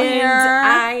humble and here.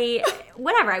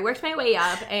 I worked my way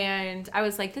up, and I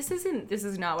was like, this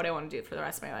is not what I want to do for the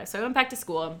rest of my life. So I went back to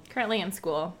school. Currently in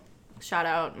school. Shout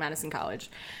out Madison College.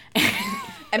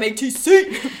 MATC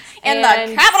in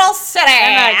the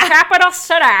capital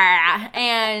city.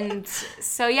 And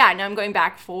so, yeah, now I'm going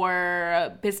back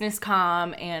for business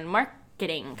comm and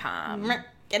marketing comm.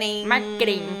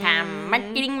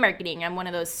 Marketing. I'm one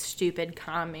of those stupid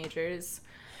comm majors.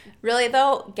 Really,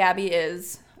 though, Gabby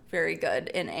is very good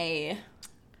in a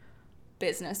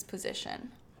business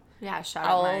position. Yeah, shout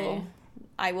out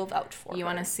I will vouch for You her.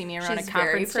 want to see me around She's a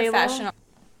conference very table? professional.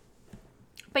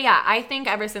 But yeah, I think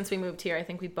ever since we moved here, I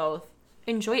think we both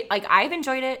enjoyed, like, I've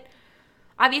enjoyed it.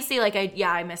 Obviously, like,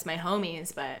 I miss my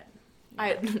homies, but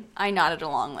I nodded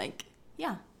along like,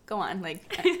 yeah, go on.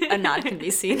 Like, a nod can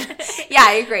be seen. Yeah,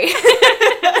 I agree.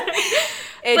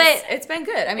 It's been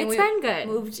good. I mean, it's been good.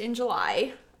 Moved in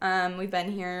July. We've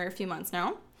been here a few months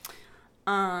now.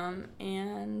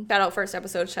 And shout out first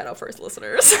episode, shout out first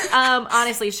listeners.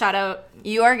 Honestly, shout out.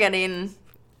 You are getting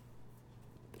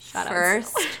Shout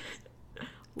first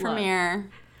premiere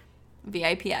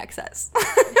VIP access.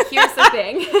 Here's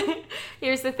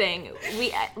the thing.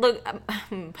 We look.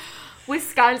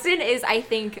 Wisconsin is, I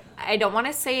think, I don't want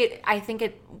to say it. I think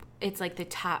it's like the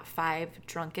top 5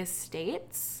 drunkest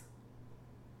states.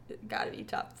 Gotta be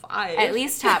top 5. At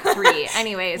least top 3.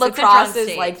 Anyways, La it's a drunk Crosse is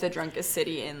state. like the drunkest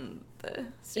city in the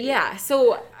state. Yeah,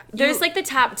 so there's like the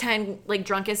top 10 like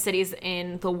drunkest cities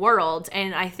in the world,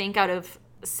 and I think out of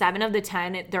 7 of the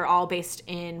 10, they're all based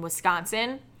in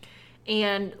Wisconsin,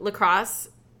 and La Crosse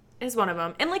is one of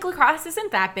them. And like La Crosse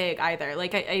isn't that big either.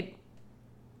 Like I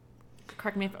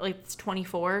correct me if like it's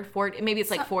 40, maybe it's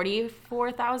like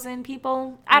 44,000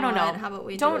 people. I don't know. How about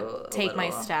we don't take my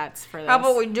stats for this. How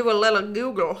about we do a little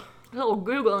Google? A little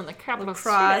Google in the capital La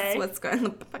Crosse, city.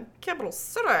 Wisconsin, the capital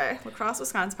city. La Crosse,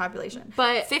 Wisconsin population.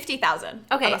 But 50,000.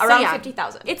 okay, around so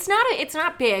 50,000. It's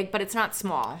not big, but it's not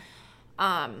small.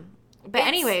 But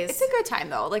anyways, it's a good time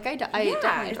though. Like I definitely it's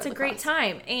enjoyed a La great Crosse.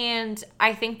 time, and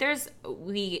I think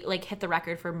we like hit the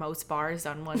record for most bars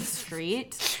on one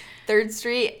street. 3rd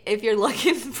Street, if you're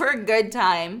looking for a good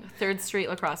time 3rd Street,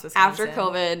 La Crosse, Wisconsin. after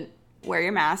COVID, wear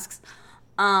your masks.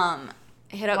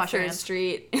 Hit up Wash your 3rd hands.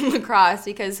 Street in La Crosse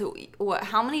because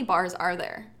how many bars are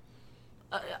there?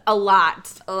 A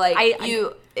lot. Like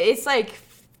it's like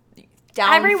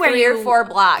down Everywhere 3 or 4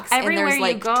 blocks, and Everywhere there's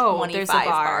like you go, 25 there's a bar.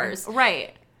 bars.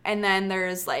 Right. And then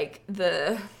there's like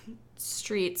the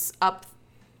streets up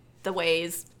the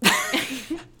ways.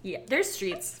 Yeah, there's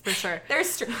streets for sure.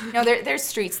 There's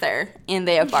streets there, and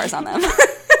they have bars on them.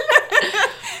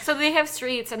 So they have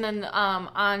streets, and then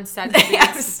on said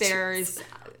have streets there's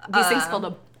these things called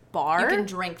a bar. You can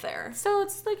drink there. So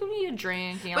it's like when you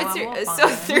drink, you know. But have a little so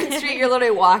fun. 3rd Street, you're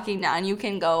literally walking down. You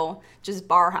can go just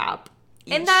bar hop.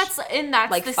 And that's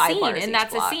like the 5 scene, bars and each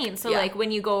that's block. a scene. So Yeah. like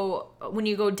when you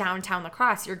go downtown La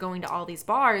Crosse, you're going to all these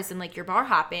bars and like you're bar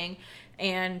hopping.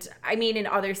 And I mean, in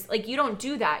others, like you don't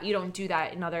do that. You don't do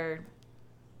that in other.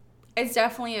 It's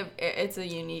definitely it's a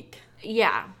unique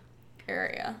Yeah,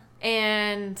 area.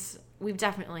 and we've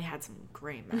definitely had some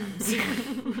great moments.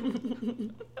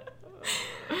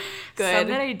 Good. Some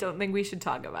that I don't think we should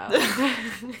talk about.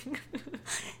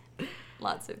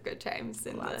 Lots of good times.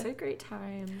 Lots of great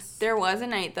times. There was a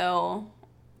night though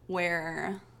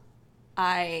where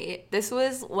this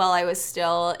was while I was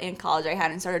still in college. I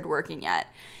hadn't started working yet.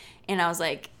 And I was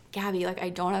like, Gabby, like I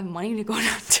don't have money to go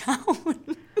downtown.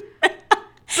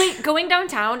 But going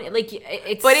downtown, like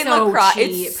it's But in so La Crosse,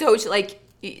 cheap. it's so like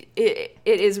it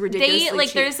is ridiculously They like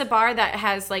cheap. there's a bar that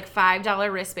has like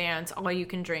 $5 wristbands, all you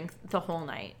can drink the whole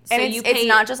night. So and you it's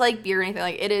not just like beer or anything.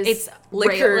 Like it is It's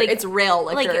liquor. rail, like- it's rail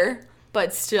liquor. like-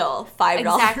 but still $5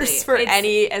 Exactly. for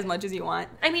It's- as much as you want.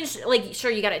 I mean, like sure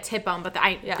you got to tip them, but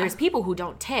there's people who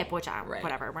don't tip, which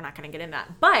whatever. We're not going to get in that.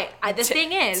 But the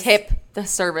thing is, Tip the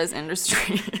service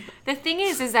industry. the thing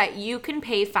is that you can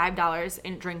pay $5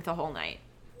 and drink the whole night.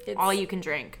 All you can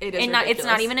drink. It is and it's not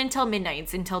ridiculous. even until midnight.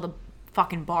 It's until the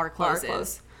fucking bar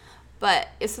closes. But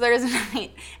so there's a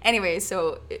night anyway.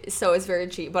 So it's very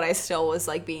cheap, but I still was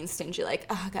like being stingy. Like,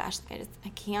 oh gosh,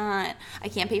 I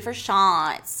can't pay for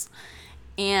shots.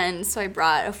 And so I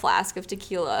brought a flask of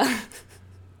tequila.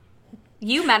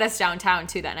 You met us downtown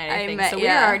too that night, I think. So we were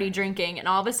already drinking, and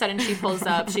all of a sudden she pulls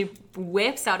up. She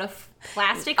whips out a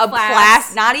plastic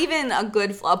flask. Not even a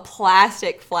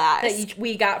plastic flask.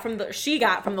 That she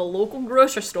got from the local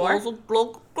grocery store.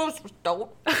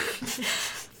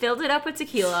 Filled it up with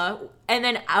tequila, and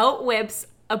then out whips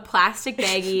a plastic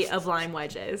baggie of lime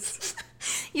wedges.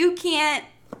 You can't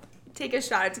take a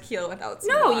shot of tequila without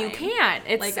some No, lime. you can't.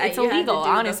 It's Like, it's you had to illegal, do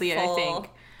the honestly, I full- think.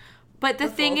 But the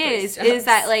thing full 3 is steps.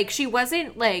 that like she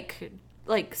wasn't like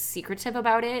secretive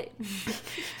about it,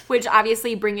 which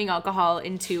obviously bringing alcohol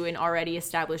into an already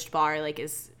established bar like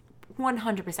is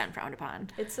 100% frowned upon.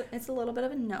 It's a little bit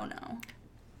of a no-no.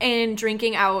 And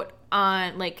drinking out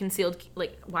on like concealed,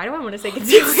 like, why do I want to say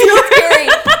concealed Carry.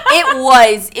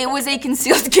 It was a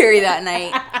concealed carry that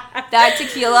night. That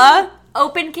tequila,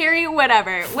 open carry,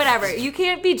 whatever. You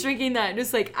can't be drinking that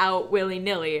just like out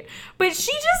willy-nilly. But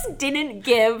she just didn't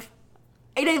give,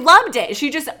 and I loved it. She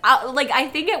just, like, I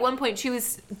think at one point she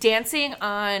was dancing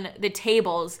on the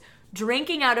tables,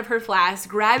 drinking out of her flask,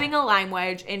 grabbing a lime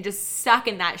wedge, and just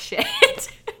sucking that shit.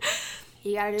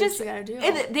 you gotta do what you gotta do.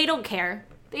 And they don't care.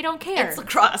 They don't care. It's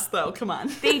lacrosse, though. Come on.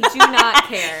 They do not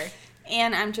care.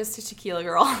 And I'm just a tequila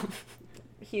girl.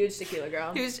 Huge tequila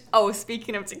girl.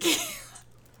 Speaking of tequila.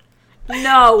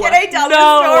 No. Can I tell the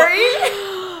story?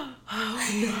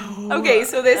 Oh, no. Okay,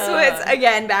 so this was,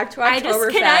 again, back to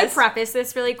Oktoberfest. Can I preface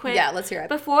this really quick? Yeah, let's hear it.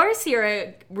 Before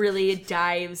Sierra really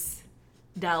delves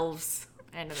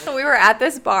into this. So we were at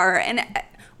this bar, and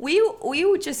we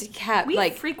just kept, We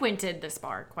like... frequented this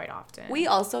bar quite often. We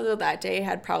also, though, that day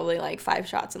had probably, like, 5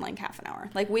 shots in, like, half an hour.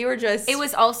 Like, we were just... It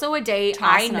was also a day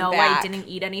I know I didn't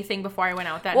eat anything before I went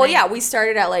out that night. Well, yeah, we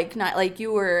started at, like, not... Like,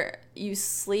 you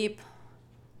sleep...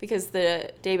 Because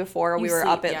the day before we were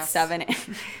up at 7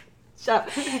 a.m. Shut up.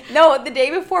 No, the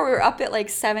day before we were up at like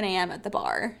 7 a.m. at the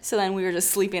bar. So then we were just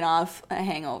sleeping off a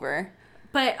hangover.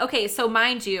 But, okay, so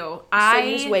mind you, So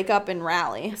you just wake up and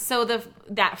rally. So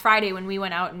that Friday when we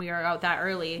went out and we were out that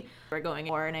early, we were going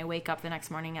and I wake up the next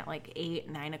morning at like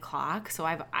 8, 9 o'clock. So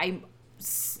I'm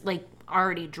like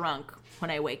already drunk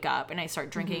when I wake up and I start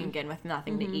drinking again with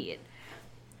nothing to eat.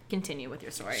 Continue with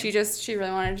your story. She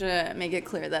really wanted to make it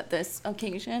clear that this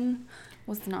occasion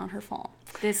was not her fault.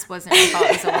 This wasn't her fault.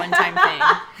 It was a one-time thing.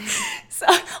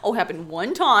 It happened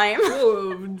one time.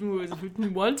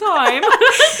 One time.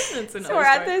 That's another So we're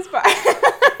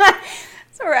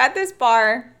at this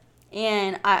bar.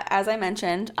 And as I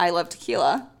mentioned, I love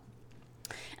tequila.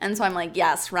 And so I'm like,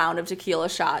 yes, round of tequila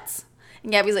shots.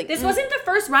 And Gabby's like, this wasn't the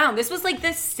first round. This was like the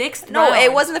 6th round. No,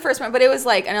 it wasn't the first round, but it was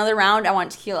like another round. I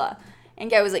want tequila. And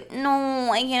Gabby was like,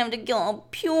 no, I can't have tequila. I'll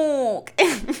puke.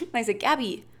 And I said,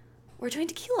 Gabby, we're doing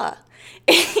tequila.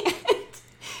 And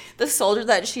the soldier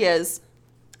that she is,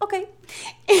 okay.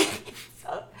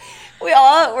 So we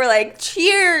all were like,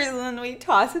 cheers. And then we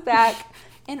toss it back.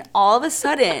 And all of a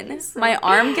sudden, my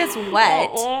arm gets wet.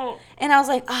 And I was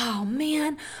like, oh,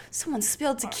 man, someone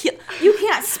spilled tequila. You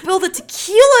can't spill the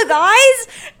tequila, guys.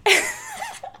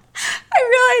 I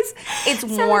realize it's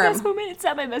warm. It's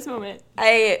not my best moment.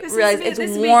 I realize it's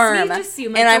warm. Makes me just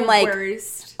seem like and I'm the like,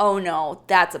 worst. Oh no,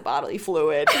 that's a bodily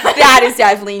fluid. That is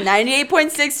definitely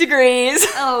 98.6 degrees.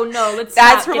 Oh no,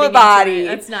 that's from a body.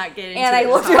 Let's not get into it. And I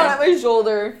looked down at my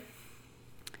shoulder.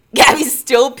 Gabby's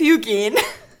still puking.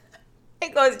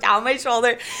 It goes down my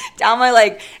shoulder, down my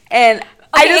leg, and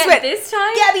I just went, this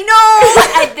time, Gabby,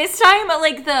 no! At this time,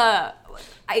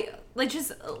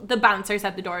 just the bouncers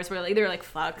at the doors were like, they were like,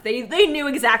 fuck. They knew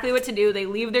exactly what to do. They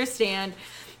leave their stand.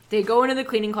 They go into the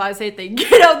cleaning closet. They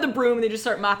get out the broom. And they just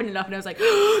start mopping it up. And I was like,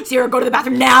 Sierra, go to the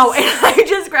bathroom now. And I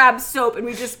just grabbed soap and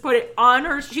we just put it on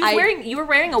her. You were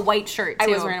wearing a white shirt too. I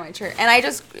was wearing a white shirt. And I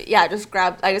just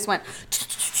went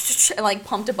and like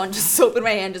pumped a bunch of soap in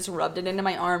my hand, just rubbed it into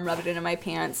my arm, rubbed it into my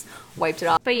pants, wiped it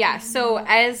off. But yeah, so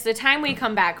as the time we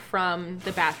come back from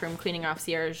the bathroom cleaning off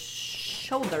Sierra's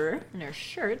shoulder and her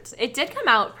shirt, it did come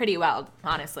out pretty well,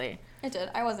 honestly. It did.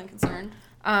 I wasn't concerned.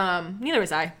 Neither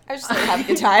was I. I was just like, have a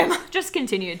good time. Just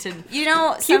continued to puke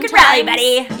and rally,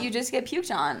 buddy. You just get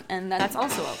puked on, and that's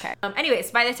also okay.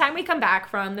 Anyways, by the time we come back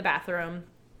from the bathroom,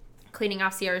 cleaning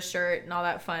off Sierra's shirt and all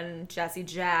that fun jazzy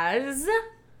jazz,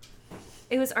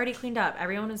 it was already cleaned up.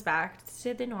 Everyone was back,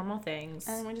 did the normal things.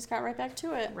 And we just got right back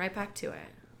to it.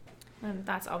 And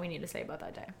that's all we need to say about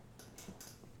that day.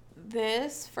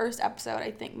 This first episode,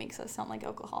 I think, makes us sound like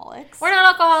alcoholics. We're not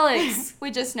alcoholics. We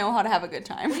just know how to have a good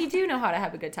time. We do know how to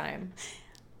have a good time.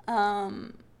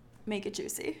 Make it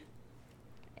juicy.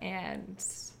 And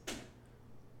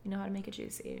you know how to make it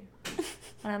juicy.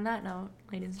 And on that note,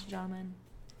 ladies and gentlemen.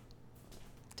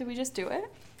 Did we just do it?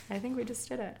 I think we just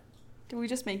did it. Did we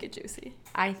just make it juicy?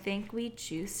 I think we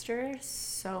juiced her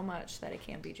so much that it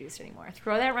can't be juiced anymore.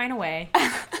 Throw that right away.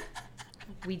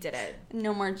 We did it.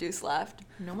 No more juice left.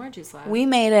 No more juice left. We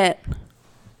made it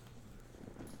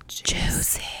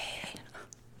juicy.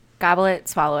 Gobble it,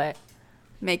 swallow it.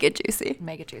 Make it juicy.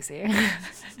 Make it juicy.